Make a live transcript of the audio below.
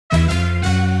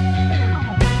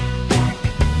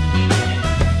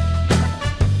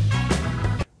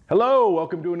Hello,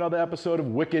 welcome to another episode of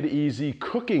Wicked Easy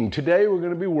Cooking. Today we're going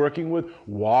to be working with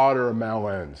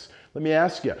watermelons. Let me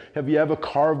ask you, have you ever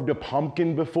carved a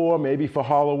pumpkin before, maybe for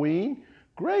Halloween?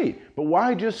 Great, but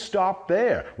why just stop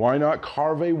there? Why not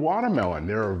carve a watermelon?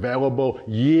 They're available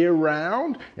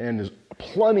year-round, and there's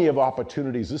plenty of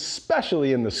opportunities,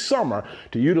 especially in the summer,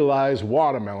 to utilize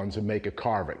watermelons and make a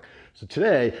carving. So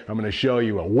today I'm going to show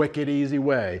you a wicked easy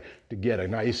way to get a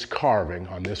nice carving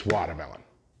on this watermelon.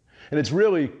 And it's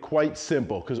really quite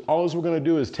simple because all we're going to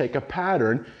do is take a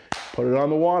pattern, put it on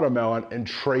the watermelon, and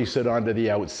trace it onto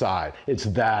the outside. It's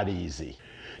that easy.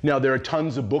 Now, there are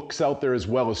tons of books out there as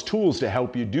well as tools to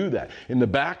help you do that. In the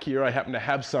back here, I happen to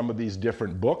have some of these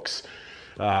different books.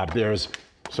 There's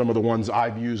some of the ones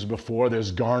I've used before. There's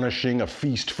Garnishing a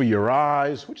Feast for Your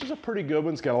Eyes, which is a pretty good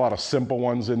one. It's got a lot of simple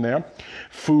ones in there.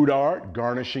 Food Art,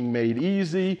 Garnishing Made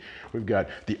Easy. We've got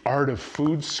The Art of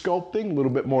Food Sculpting, a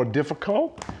little bit more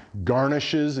difficult.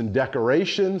 Garnishes and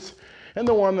Decorations. And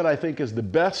the one that I think is the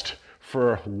best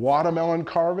for watermelon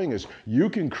carving is You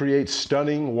Can Create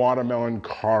Stunning Watermelon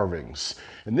Carvings.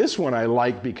 And this one I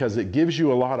like because it gives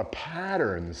you a lot of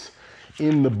patterns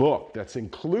in the book that's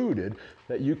included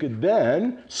that you could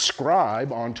then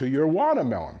scribe onto your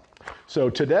watermelon. So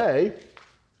today,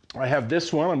 I have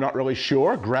this one, I'm not really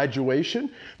sure, Graduation.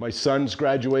 My son's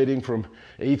graduating from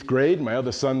 8th grade. My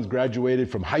other son's graduated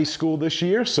from high school this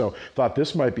year, so thought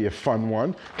this might be a fun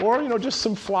one. Or, just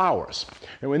some flowers.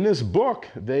 And in this book,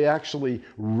 they actually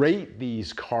rate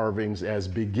these carvings as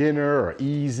beginner or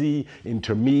easy,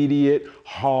 intermediate,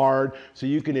 hard, so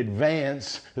you can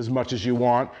advance as much as you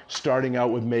want, starting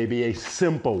out with maybe a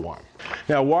simple one.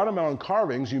 Now, watermelon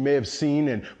carvings you may have seen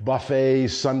in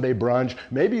buffets, Sunday brunch.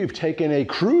 Maybe you've taken a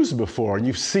cruise before and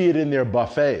you see it in their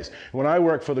buffets. When I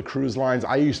worked for the cruise lines,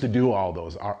 I used to do all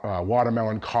those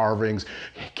watermelon carvings,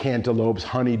 cantaloupes,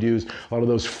 honeydews, a lot of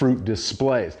those fruit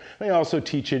displays. They also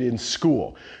teach it in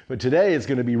school. But today it's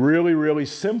going to be really, really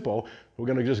simple. We're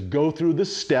going to just go through the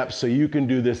steps so you can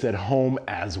do this at home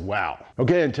as well.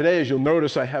 Okay, and today, as you'll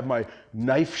notice, I have my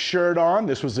knife shirt on.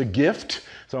 This was a gift.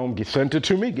 Someone sent it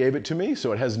to me, gave it to me,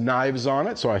 so it has knives on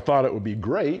it. So I thought it would be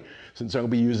great, since I'll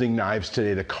be using knives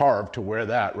today to carve, to wear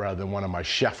that rather than one of my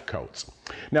chef coats.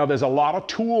 Now, there's a lot of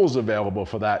tools available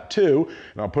for that too,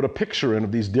 and I'll put a picture in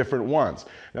of these different ones.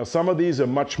 Now, some of these are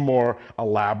much more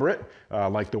elaborate,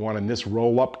 like the one in this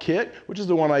roll-up kit, which is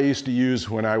the one I used to use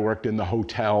when I worked in the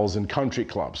hotels and country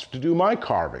clubs to do my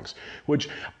carvings, which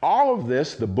all of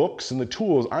this, the books and the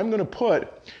tools, I'm going to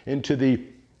put into the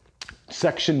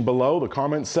section below, the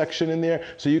comments section in there,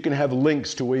 so you can have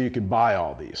links to where you can buy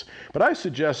all these. But I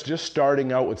suggest just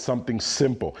starting out with something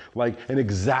simple, like an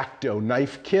X-Acto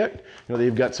knife kit.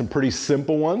 They've got some pretty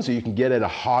simple ones that you can get at a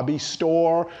hobby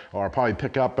store, or probably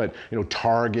pick up at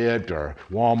Target or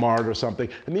Walmart or something.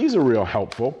 And these are real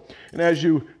helpful. And as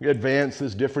you advance,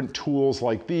 there's different tools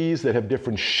like these that have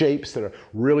different shapes that are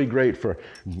really great for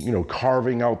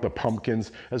carving out the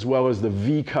pumpkins, as well as the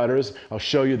V-cutters. I'll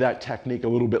show you that technique a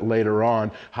little bit later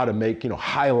on, how to make,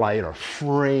 highlight or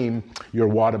frame your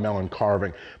watermelon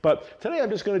carving. But today I'm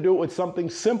just going to do it with something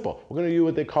simple. We're going to do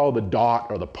what they call the dot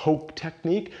or the poke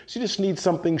technique. So you just need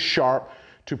something sharp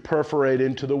to perforate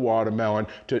into the watermelon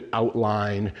to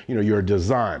outline, your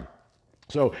design.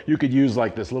 So you could use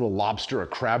like this little lobster or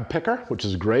crab picker, which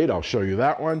is great. I'll show you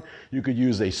that one. You could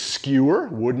use a skewer,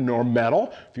 wooden or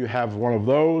metal, if you have one of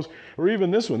those. Or even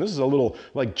this one. This is a little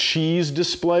like cheese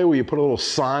display where you put a little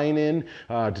sign in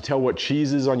to tell what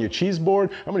cheese is on your cheese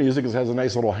board. I'm going to use it because it has a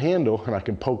nice little handle and I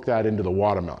can poke that into the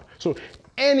watermelon. So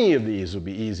any of these would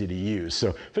be easy to use.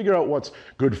 So figure out what's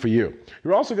good for you.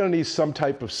 You're also going to need some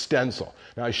type of stencil.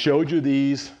 Now I showed you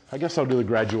these. I guess I'll do the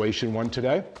graduation one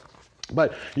today.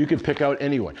 But you can pick out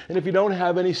any one. And if you don't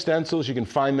have any stencils, you can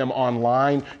find them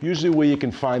online. Usually where you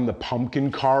can find the pumpkin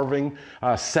carving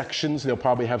sections, they'll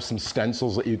probably have some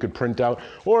stencils that you could print out.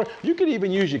 Or you could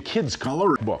even use your kids'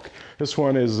 coloring book. This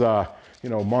one is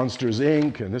Monsters,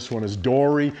 Inc., and this one is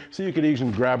Dory. So you could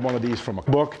even grab one of these from a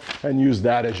book and use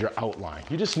that as your outline.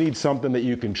 You just need something that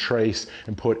you can trace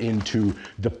and put into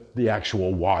the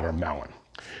actual watermelon.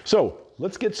 So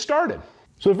let's get started.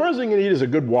 So the first thing you need is a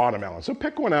good watermelon. So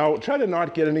pick one out, try to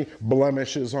not get any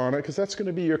blemishes on it because that's going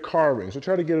to be your carving. So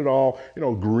try to get it all,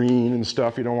 green and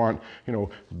stuff. You don't want,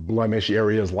 blemish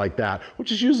areas like that,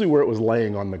 which is usually where it was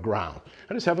laying on the ground.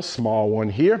 I just have a small one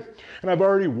here and I've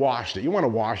already washed it. You want to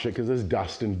wash it because there's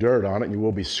dust and dirt on it and you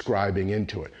will be scribing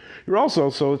into it. You're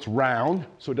also, so it's round,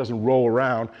 so it doesn't roll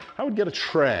around, I would get a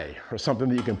tray or something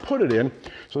that you can put it in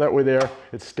so that way there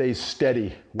it stays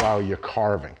steady while you're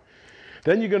carving.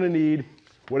 Then you're going to need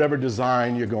whatever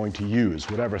design you're going to use,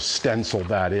 whatever stencil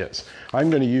that is. I'm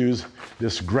going to use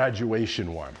this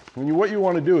graduation one. What you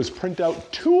want to do is print out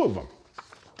 2 of them,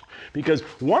 because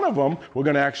one of them we're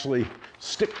going to actually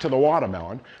stick to the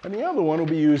watermelon, and the other one will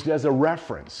be used as a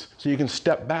reference. So you can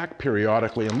step back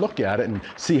periodically and look at it and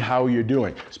see how you're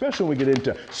doing, especially when we get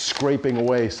into scraping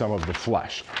away some of the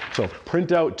flesh. So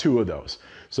print out 2 of those.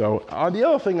 So the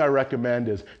other thing I recommend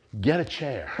is get a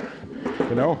chair.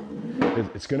 You know,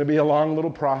 it's going to be a long little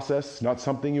process, not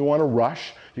something you want to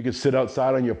rush. You can sit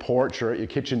outside on your porch or at your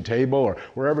kitchen table or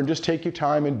wherever and just take your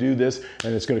time and do this,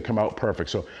 and it's going to come out perfect.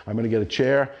 So I'm going to get a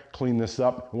chair, clean this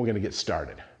up, and we're going to get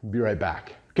started. Be right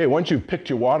back. Okay, once you've picked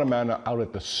your watermelon out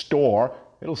at the store,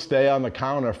 it'll stay on the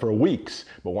counter for weeks.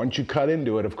 But once you cut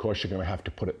into it, of course, you're going to have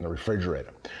to put it in the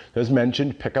refrigerator. As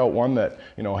mentioned, pick out one that,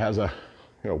 has a,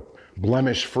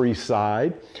 blemish-free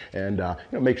side, and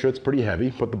make sure it's pretty heavy.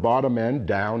 Put the bottom end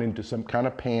down into some kind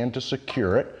of pan to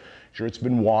secure it. Sure it's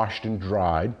been washed and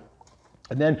dried.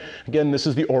 And then again, this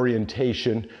is the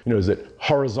orientation. Is it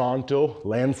horizontal,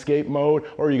 landscape mode,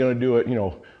 or are you going to do it,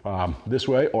 this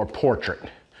way, or portrait?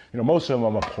 Most of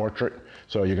them are portrait,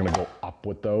 so you're going to go up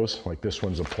with those. Like this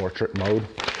one's a portrait mode.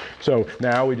 So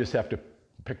now we just have to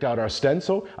pick out our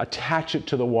stencil, attach it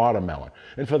to the watermelon.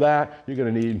 And for that, you're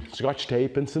going to need Scotch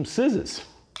tape and some scissors.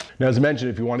 Now, as I mentioned,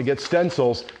 if you want to get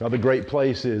stencils, another great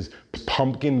place is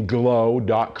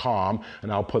pumpkinglow.com,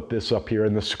 and I'll put this up here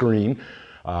in the screen.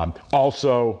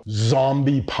 Also,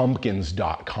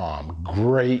 zombiepumpkins.com.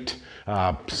 Great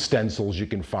stencils you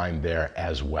can find there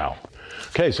as well.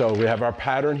 Okay, so we have our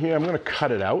pattern here. I'm going to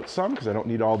cut it out some because I don't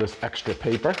need all this extra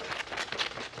paper.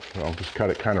 So I'll just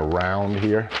cut it kind of round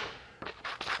here.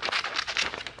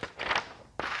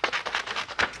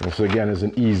 This again is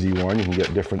an easy one. You can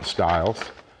get different styles.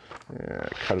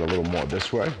 Cut it a little more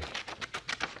this way.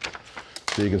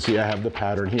 So you can see I have the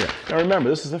pattern here. Now remember,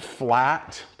 this is a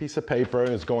flat piece of paper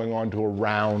and it's going onto a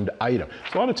round item.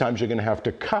 So a lot of times you're going to have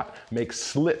to make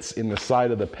slits in the side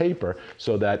of the paper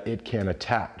so that it can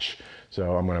attach.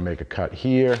 So I'm going to make a cut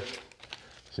here.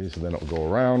 See, so then it'll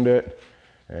go around it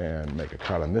and make a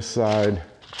cut on this side,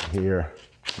 here,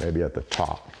 maybe at the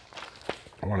top,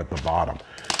 one at the bottom.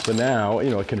 So now,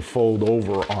 it can fold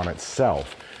over on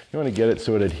itself. You want to get it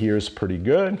so it adheres pretty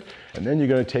good, and then you're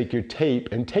going to take your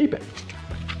tape and tape it.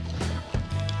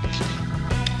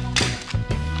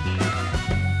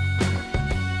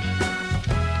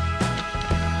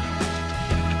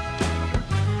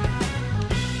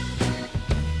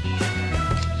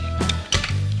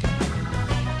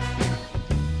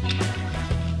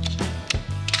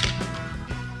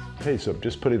 Okay, so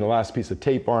just putting the last piece of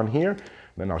tape on here,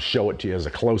 then I'll show it to you as a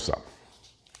close-up.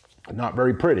 Not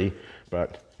very pretty,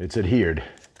 but it's adhered.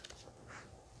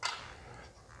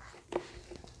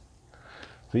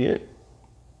 See it?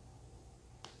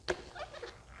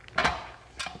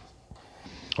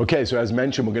 Okay, so as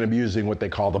mentioned, we're going to be using what they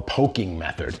call the poking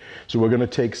method. So we're going to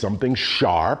take something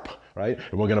sharp, right,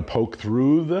 and we're going to poke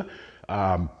through the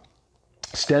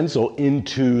stencil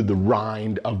into the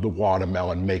rind of the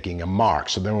watermelon, making a mark.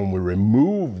 So then when we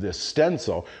remove this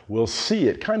stencil, we'll see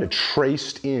it kind of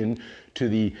traced in to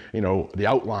the, the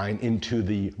outline into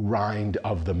the rind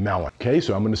of the melon. Okay,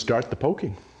 so I'm going to start the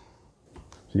poking.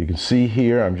 So you can see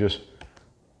here, I'm just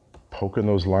poking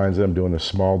those lines in. I'm doing the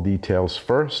small details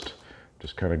first,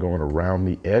 just kind of going around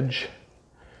the edge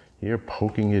here,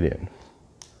 poking it in.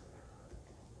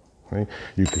 Okay.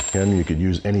 You could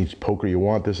use any poker you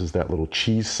want. This is that little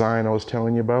cheese sign I was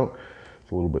telling you about.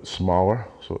 It's a little bit smaller,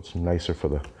 so it's nicer for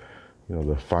the,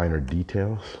 the finer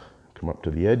details. Come up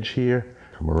to the edge here,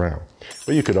 come around.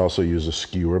 But you could also use a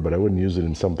skewer, but I wouldn't use it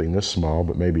in something this small,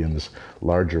 but maybe in this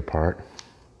larger part.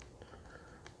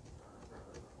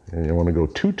 And you don't want to go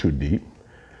too deep.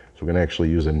 So we're going to actually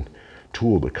use a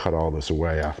tool to cut all this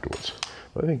away afterwards.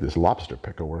 But I think this lobster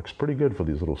picker works pretty good for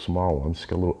these little small ones. It's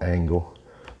got a little angle.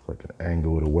 So I can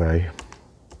angle it away.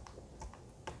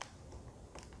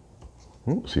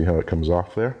 See how it comes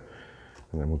off there?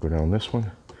 And then we'll go down this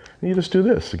one. And you just do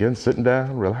this, again, sitting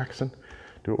down, relaxing.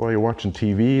 Do it while you're watching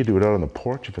TV, do it out on the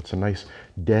porch if it's a nice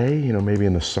day, maybe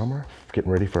in the summer, getting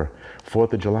ready for a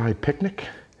 4th of July picnic.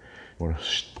 You want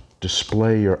to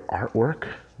display your artwork.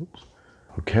 Oops.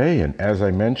 Okay, and as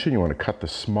I mentioned, you want to cut the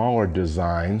smaller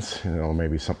designs,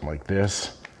 maybe something like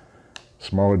this.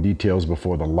 Smaller details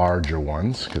before the larger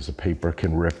ones, because the paper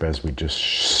can rip as we just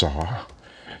saw.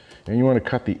 And you want to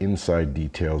cut the inside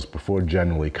details before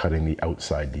generally cutting the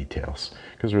outside details,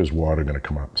 because there is water going to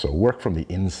come up. So work from the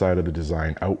inside of the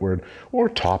design outward, or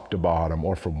top to bottom,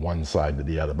 or from one side to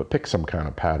the other, but pick some kind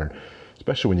of pattern,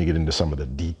 especially when you get into some of the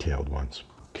detailed ones.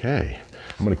 Okay,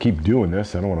 I'm going to keep doing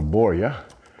this. I don't want to bore you.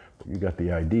 You got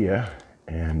the idea,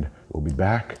 and we'll be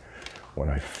back when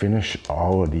I finish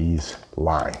all of these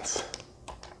lines.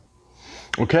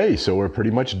 Okay, so we're pretty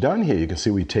much done here. You can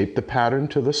see we taped the pattern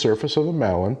to the surface of the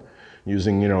melon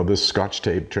using, this Scotch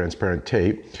tape, transparent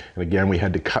tape. And again, we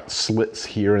had to cut slits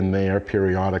here and there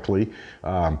periodically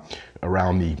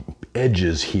around the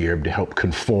edges here to help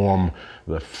conform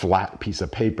the flat piece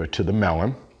of paper to the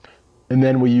melon. And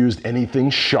then we used anything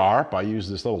sharp. I used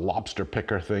this little lobster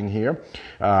picker thing here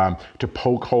to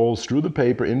poke holes through the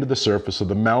paper into the surface of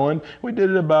the melon. We did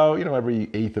it about, every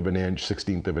 1/8 of an inch,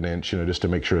 1/16 of an inch, just to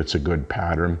make sure it's a good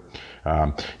pattern.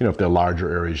 If they're larger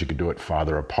areas, you could do it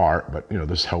farther apart, but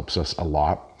this helps us a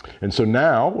lot. And so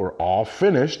now we're all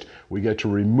finished. We get to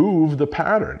remove the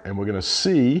pattern, and we're gonna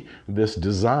see this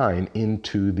design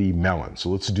into the melon. So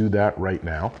let's do that right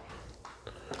now.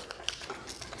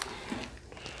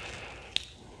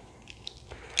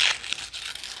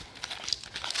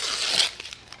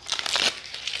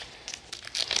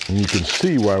 And you can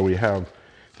see why we have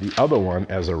the other one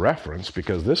as a reference,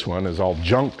 because this one is all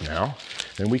junk now.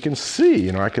 And we can see,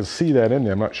 I can see that in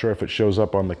there. I'm not sure if it shows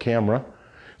up on the camera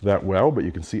that well, but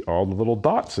you can see all the little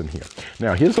dots in here.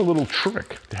 Now, here's a little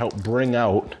trick to help bring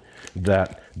out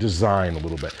that design a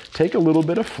little bit. Take a little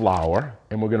bit of flour,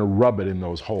 and we're gonna rub it in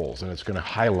those holes, and it's gonna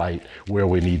highlight where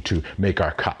we need to make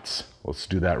our cuts. Let's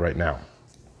do that right now.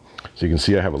 So you can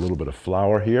see I have a little bit of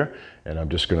flour here, and I'm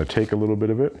just gonna take a little bit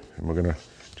of it, and we're gonna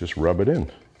just rub it in.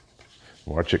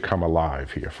 Watch it come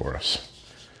alive here for us.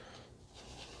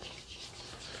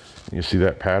 You see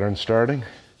that pattern starting?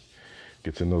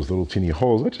 Gets in those little teeny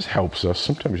holes. That just helps us.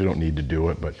 Sometimes you don't need to do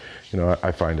it, but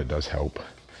I find it does help.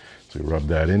 So we rub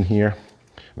that in here.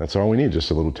 That's all we need,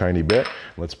 just a little tiny bit.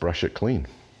 Let's brush it clean.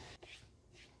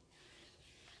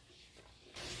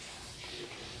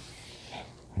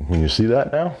 Can you see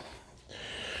that now?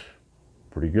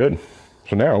 Pretty good.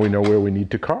 So now we know where we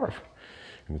need to carve.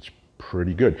 And it's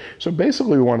pretty good. So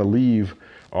basically we want to leave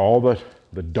all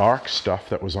the dark stuff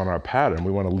that was on our pattern.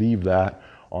 We want to leave that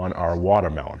on our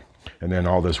watermelon. And then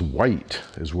all this white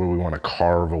is where we want to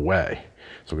carve away.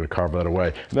 So we're going to carve that away.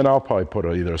 And then I'll probably put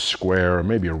either a square or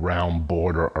maybe a round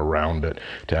border around it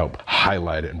to help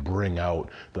highlight it and bring out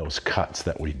those cuts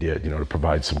that we did, to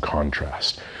provide some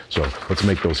contrast. So let's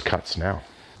make those cuts now.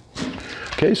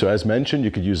 Okay, so as mentioned,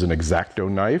 you could use an X-Acto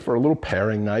knife or a little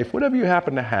paring knife, whatever you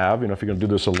happen to have. If you're going to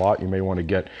do this a lot, you may want to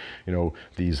get,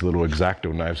 these little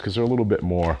X-Acto knives because they're a little bit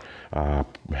more,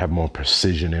 have more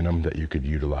precision in them that you could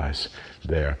utilize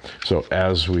there. So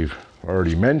as we've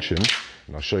already mentioned,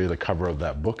 and I'll show you the cover of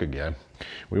that book again,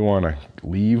 we want to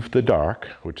leave the dark,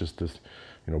 which is this,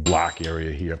 black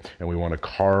area here, and we want to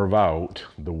carve out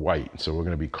the white. So we're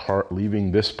going to be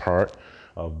leaving this part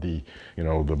of the,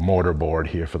 the mortar board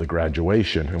here for the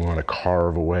graduation, and we want to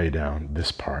carve away down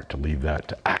this part to leave that,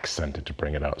 to accent it, to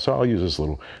bring it out. So I'll use this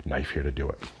little knife here to do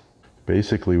it.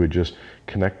 Basically, we're just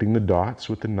connecting the dots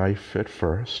with the knife at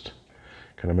first,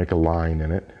 kind of make a line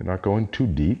in it, and not going too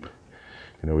deep.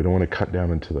 We don't want to cut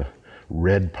down into the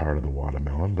red part of the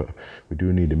watermelon, but we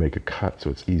do need to make a cut so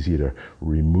it's easy to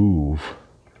remove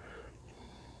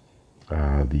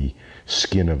the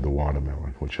skin of the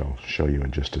watermelon, which I'll show you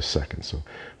in just a second. So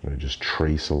I'm going to just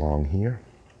trace along here,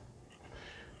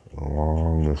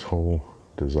 along this whole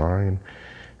design.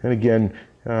 And again,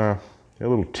 a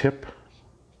little tip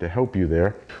to help you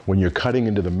there. When you're cutting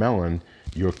into the melon,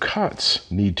 your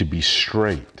cuts need to be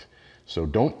straight. So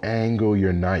don't angle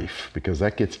your knife because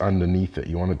that gets underneath it.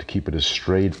 You want it to keep it as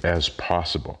straight as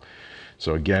possible.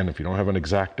 So again, if you don't have an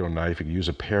X-Acto knife, you can use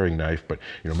a paring knife, but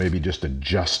maybe just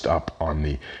adjust up on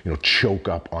the, choke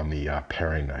up on the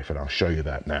paring knife, and I'll show you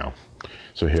that now.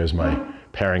 So here's my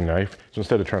paring knife. So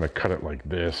instead of trying to cut it like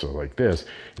this or like this,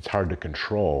 it's hard to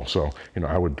control. So,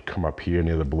 I would come up here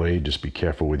near the blade, just be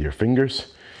careful with your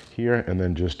fingers here, and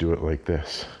then just do it like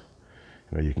this.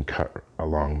 You can cut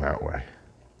along that way.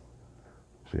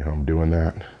 See how I'm doing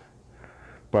that?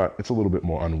 But it's a little bit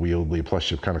more unwieldy, plus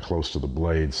you're kind of close to the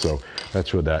blade, so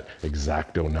that's where that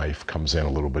X-Acto knife comes in a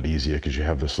little bit easier because you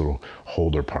have this little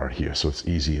holder part here, so it's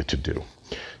easier to do.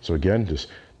 So again, just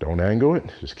don't angle it,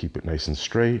 just keep it nice and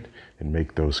straight and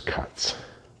make those cuts.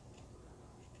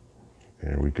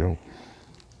 There we go.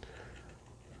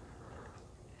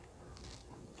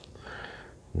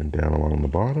 And down along the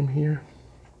bottom here.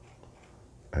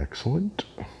 Excellent.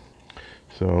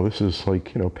 So this is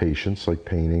like, patience, like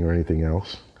painting or anything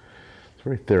else. It's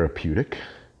very therapeutic.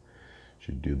 You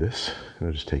should do this,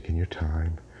 just taking your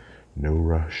time, no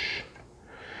rush.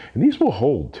 And these will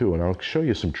hold too, and I'll show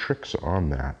you some tricks on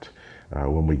that.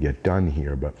 when we get done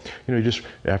here. But just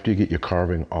after you get your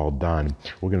carving all done,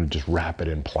 we're going to just wrap it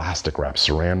in plastic wrap,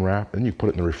 saran wrap, and you put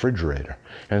it in the refrigerator,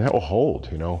 and that will hold.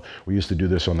 We used to do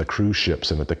this on the cruise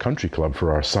ships and at the country club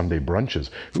for our Sunday brunches.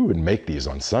 We would make these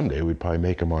on Sunday. We'd probably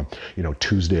make them on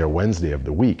Tuesday or Wednesday of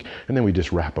the week, and then we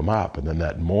just wrap them up, and then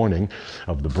that morning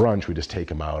of the brunch we just take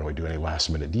them out and we do any last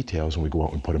minute details and we go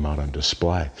out and put them out on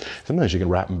display. Sometimes you can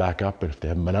wrap them back up if they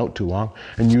haven't been out too long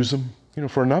and use them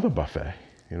for another buffet,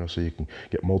 so you can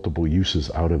get multiple uses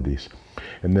out of these.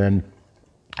 And then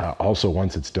also,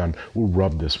 once it's done, we'll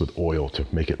rub this with oil to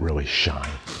make it really shine.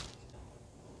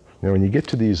 Now, when you get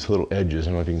to these little edges, I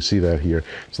don't know if you can see that here,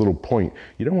 this little point,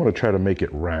 you don't want to try to make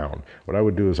it round. What I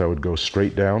would do is I would go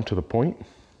straight down to the point,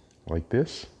 like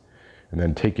this, and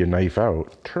then take your knife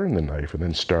out, turn the knife, and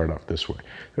then start up this way.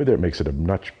 Right there, it makes it a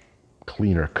much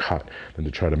cleaner cut than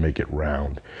to try to make it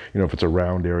round. If it's a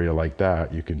round area like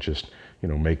that, you can just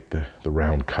make the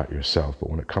round cut yourself. But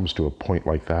when it comes to a point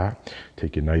like that,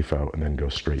 take your knife out and then go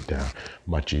straight down.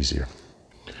 Much easier.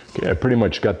 Okay, I pretty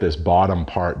much got this bottom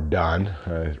part done,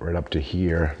 right up to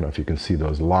here. I don't know if you can see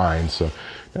those lines. So,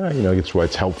 that's why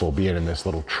it's helpful being in this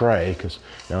little tray, because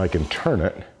now I can turn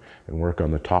it and work on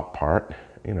the top part,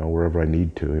 wherever I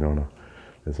need to,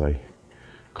 as I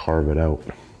carve it out.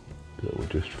 So we'll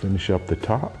just finish up the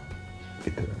top,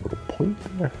 get to that little point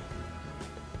there.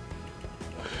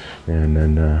 And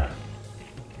then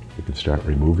we can start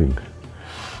removing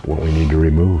what we need to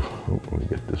remove. Let me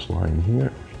get this line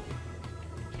here.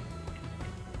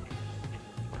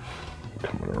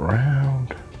 Coming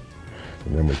around.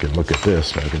 And then we can look at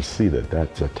this and I can see that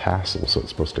that's a tassel, so it's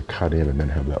supposed to cut in and then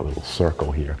have that little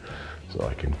circle here. So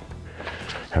I can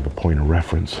have a point of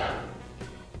reference.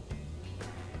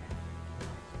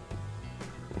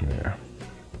 There.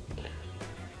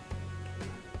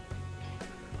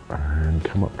 And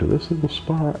come up to this little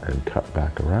spot and cut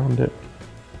back around it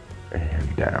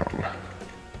and down.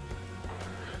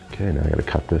 Okay, now I gotta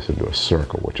cut this into a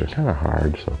circle, which is kind of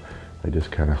hard, so I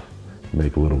just kind of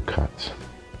make little cuts.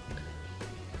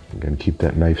 Again, keep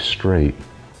that knife straight.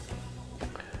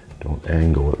 Don't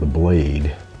angle at the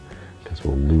blade, because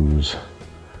we'll lose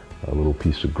a little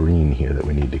piece of green here that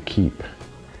we need to keep.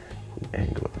 If we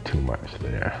angle it too much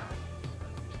there.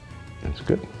 That's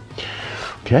good.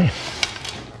 Okay,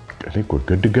 I think we're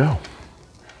good to go.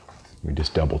 Let me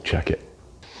just double check it.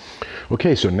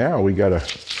 Okay, so now we gotta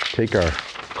take our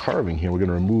carving here. We're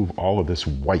gonna remove all of this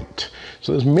white.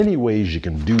 So there's many ways you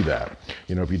can do that.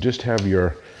 If you just have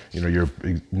your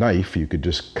knife, you could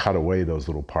just cut away those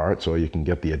little parts, or you can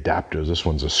get the adapters. This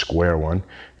one's a square one,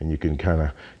 and you can kind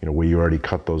of, where you already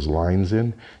cut those lines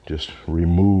in, just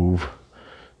remove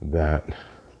that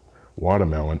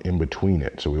watermelon in between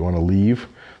it. So we want to leave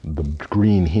the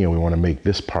green here. We want to make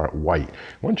this part white.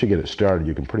 Once you get it started,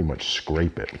 you can pretty much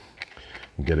scrape it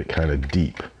and get it kind of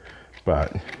deep.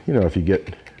 But, if you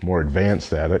get more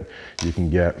advanced at it, you can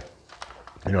get,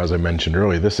 as I mentioned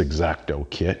earlier, this X-Acto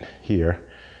kit here.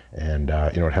 And,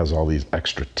 it has all these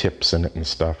extra tips in it and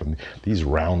stuff. And these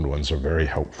round ones are very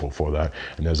helpful for that.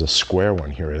 And there's a square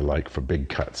one here I like for big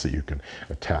cuts that you can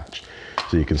attach.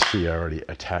 So you can see I already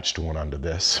attached one onto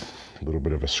this. A little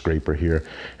bit of a scraper here.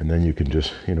 And then you can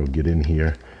just, get in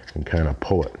here and kind of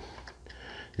pull it.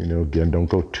 Again, don't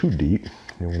go too deep.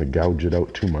 You don't want to gouge it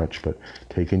out too much, but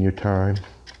taking your time.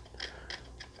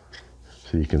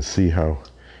 So you can see how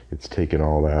it's taken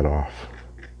all that off.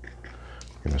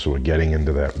 So we're getting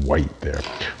into that white there.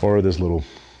 Or there's little,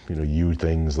 U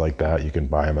things like that. You can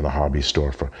buy them in a hobby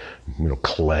store for,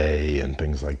 clay and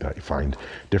things like that. You find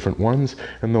different ones,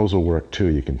 and those will work too.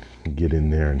 You can get in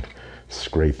there and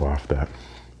scrape off that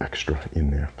extra in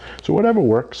there. So whatever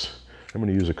works. I'm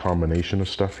going to use a combination of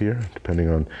stuff here, depending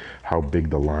on how big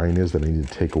the line is that I need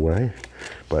to take away.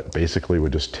 But basically, we're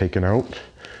just taking out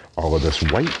all of this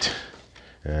white.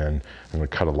 And I'm going to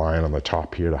cut a line on the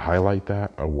top here to highlight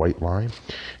that, a white line,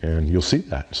 and you'll see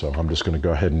that. So I'm just going to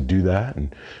go ahead and do that,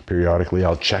 and periodically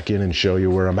I'll check in and show you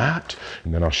where I'm at,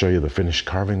 and then I'll show you the finished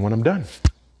carving when I'm done.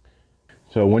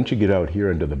 So once you get out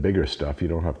here into the bigger stuff, you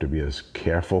don't have to be as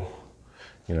careful.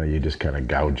 You just kind of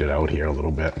gouge it out here a little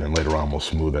bit, and then later on we'll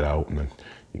smooth it out, and then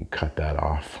you can cut that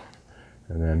off.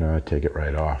 And then take it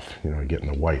right off,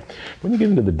 getting the white. When you get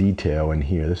into the detail in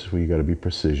here, this is where you got to be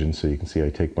precision. So you can see I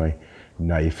take my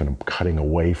knife and I'm cutting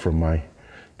away from my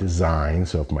design.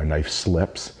 So if my knife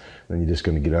slips, then you're just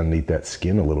going to get underneath that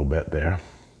skin a little bit there.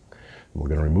 And we're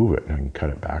going to remove it. And I can cut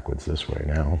it backwards this way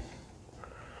now.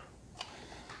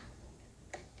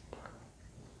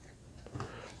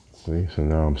 See, so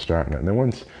now I'm starting it. And then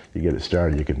once you get it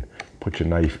started, you can put your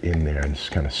knife in there and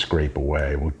just kind of scrape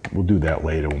away. We'll do that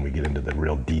later when we get into the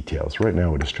real details. Right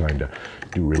now we're just trying to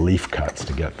do relief cuts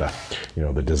to get the,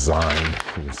 the design.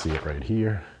 You can see it right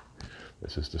here.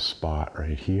 This is the spot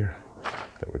right here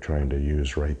that we're trying to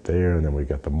use right there, and then we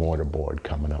got the mortar board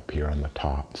coming up here on the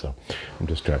top. So I'm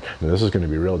just trying, and this is going to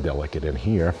be real delicate in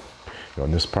here,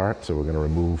 in this part, so we're going to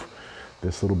remove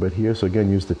this little bit here. So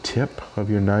again, use the tip of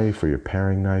your knife or your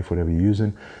paring knife, whatever you're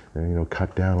using, and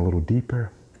cut down a little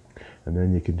deeper, and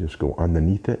then you can just go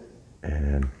underneath it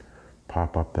and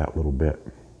pop up that little bit.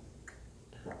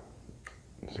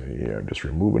 So yeah, I'm just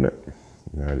removing it.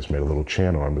 Now I just made a little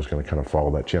channel. I'm just going to kind of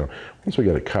follow that channel. Once we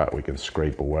get it cut, we can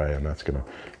scrape away, and that's going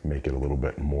to make it a little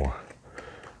bit more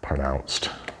pronounced,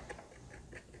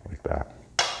 like that.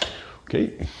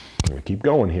 Okay, I'm going to keep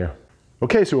going here.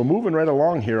 Okay, so we're moving right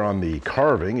along here on the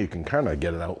carving. You can kind of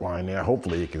get it outlined there.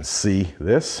 Hopefully you can see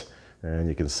this, and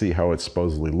you can see how it's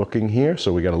supposedly looking here.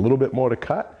 So we got a little bit more to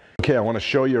cut. Okay, I want to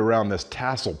show you around this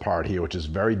tassel part here, which is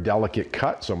very delicate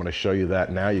cut. So I'm going to show you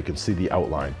that now. You can see the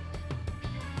outline.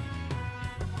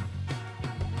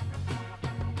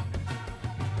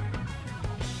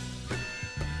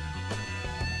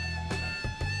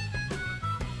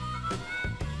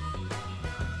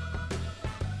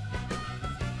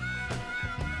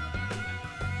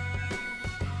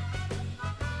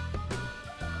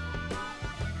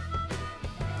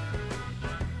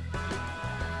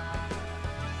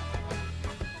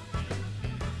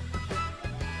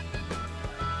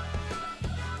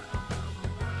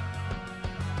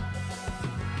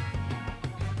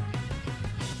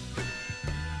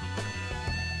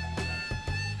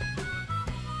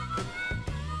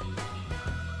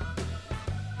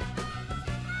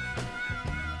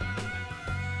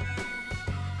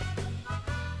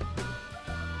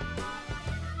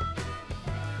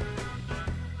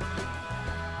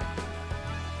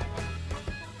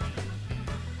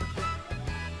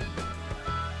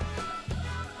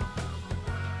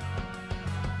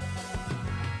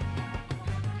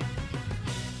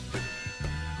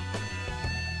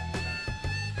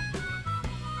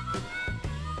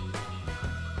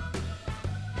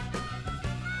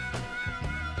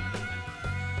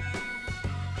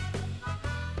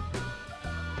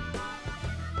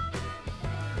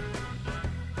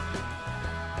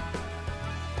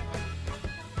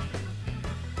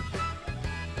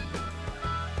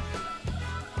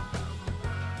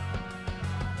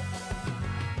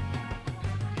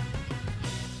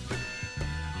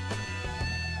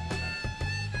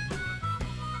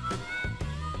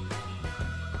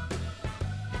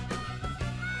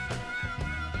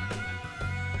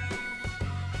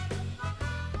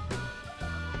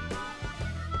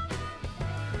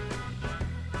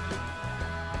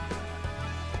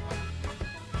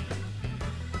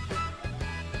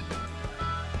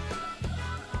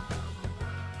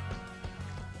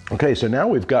 Okay, so now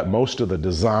we've got most of the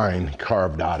design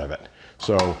carved out of it.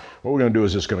 So what we're going to do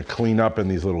is just going to clean up in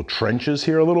these little trenches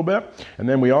here a little bit. And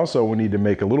then we need to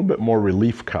make a little bit more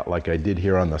relief cut like I did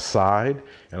here on the side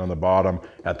and on the bottom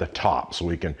at the top, so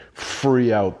we can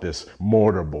free out this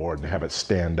mortar board and have it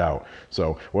stand out.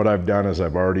 So what I've done is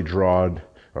I've already drawn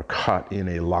or cut in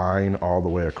a line all the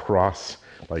way across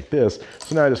like this.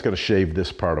 So now I just got to shave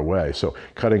this part away. So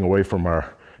cutting away from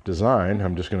our design,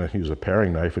 I'm just going to use a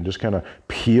paring knife and just kind of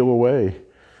peel away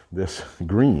this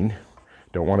green.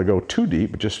 Don't want to go too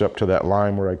deep, just up to that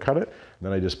line where I cut it. And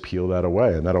then I just peel that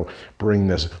away, and that'll bring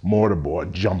this mortar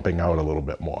board jumping out a little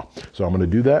bit more. So I'm going to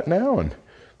do that now, and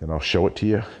then I'll show it to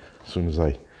you as soon as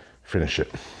I finish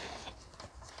it.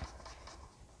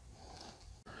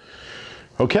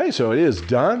 Okay, so it is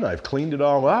done. I've cleaned it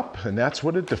all up, and that's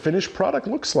what the finished product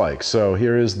looks like. So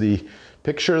here is the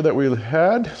picture that we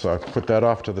had. So I'll put that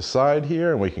off to the side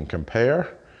here, and we can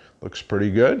compare. Looks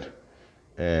pretty good.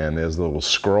 And there's a little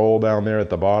scroll down there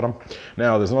at the bottom.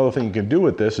 Now, there's another thing you can do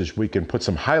with this is we can put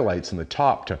some highlights in the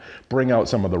top to bring out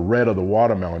some of the red of the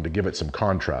watermelon to give it some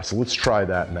contrast. So let's try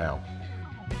that now.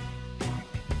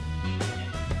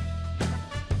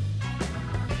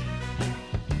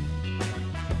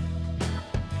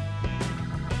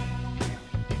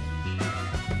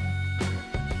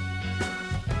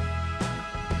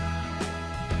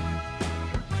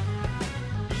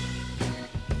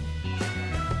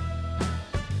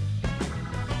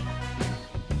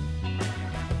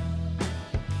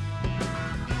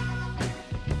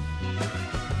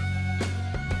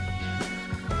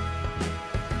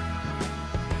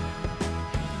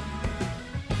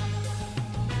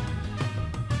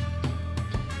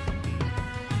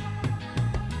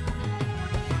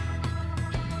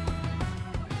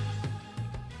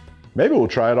 Maybe we'll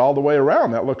try it all the way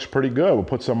around. That looks pretty good. We'll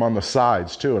put some on the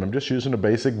sides too. And I'm just using a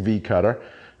basic V cutter.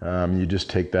 You just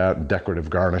take that decorative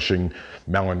garnishing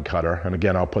melon cutter. And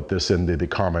again, I'll put this into the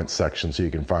comments section so you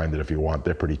can find it if you want.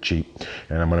 They're pretty cheap.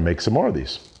 And I'm gonna make some more of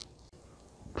these.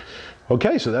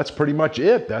 Okay, so that's pretty much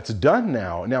it. That's done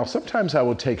now. Now, sometimes I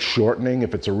will take shortening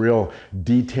if it's a real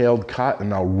detailed cut,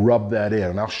 and I'll rub that in.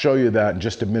 And I'll show you that in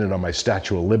just a minute on my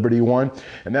Statue of Liberty one.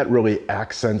 And that really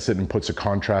accents it and puts a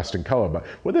contrast in color. But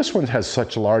where this one has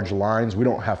such large lines, we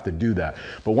don't have to do that.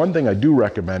 But one thing I do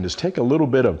recommend is take a little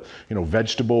bit of,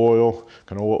 vegetable oil,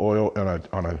 canola oil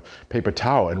on a paper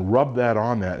towel and rub that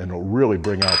on that, and it'll really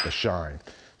bring out the shine.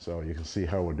 So you can see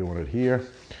how we're doing it here.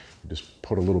 Just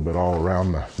put a little bit all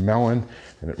around the melon,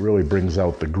 and it really brings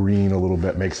out the green a little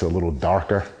bit, makes it a little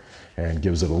darker, and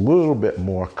gives it a little bit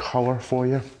more color for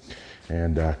you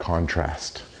and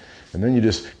contrast. And then you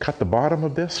just cut the bottom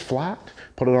of this flat,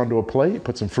 put it onto a plate,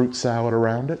 put some fruit salad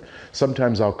around it.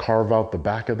 Sometimes I'll carve out the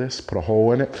back of this, put a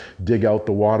hole in it, dig out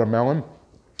the watermelon,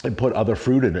 and put other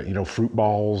fruit in it, fruit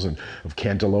balls and of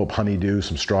cantaloupe, honeydew,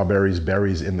 some strawberries,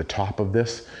 berries in the top of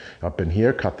this. Up in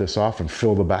here, cut this off and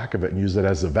fill the back of it and use it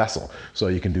as a vessel. So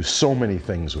you can do so many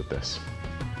things with this.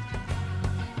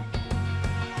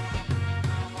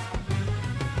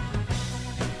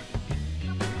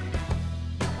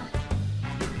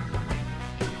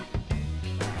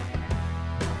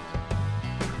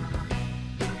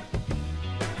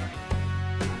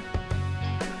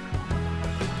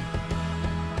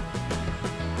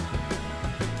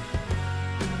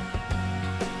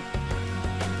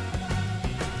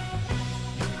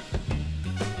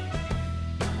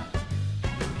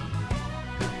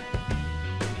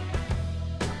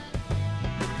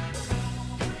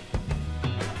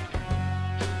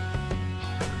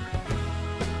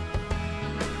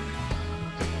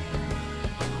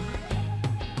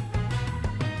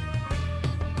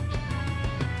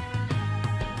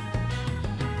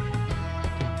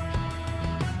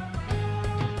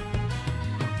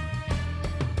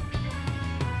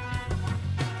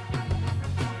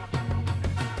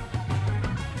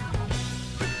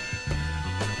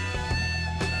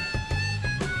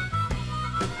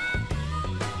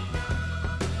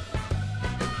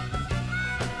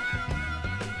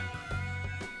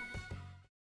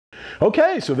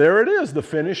 Okay, so there it is, the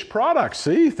finished product.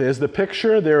 See, there's the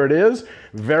picture, there it is.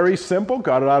 Very simple,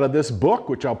 got it out of this book,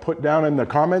 which I'll put down in the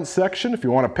comments section if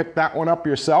you want to pick that one up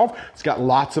yourself. It's got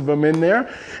lots of them in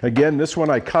there. Again, this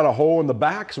one I cut a hole in the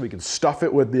back so we can stuff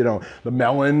it with, the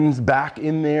melons back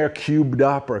in there, cubed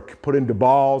up or put into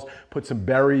balls, put some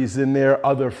berries in there,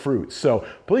 other fruits. So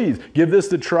please give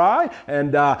this a try.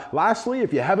 And lastly,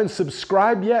 if you haven't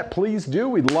subscribed yet, please do.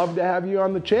 We'd love to have you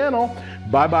on the channel.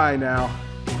 Bye-bye now.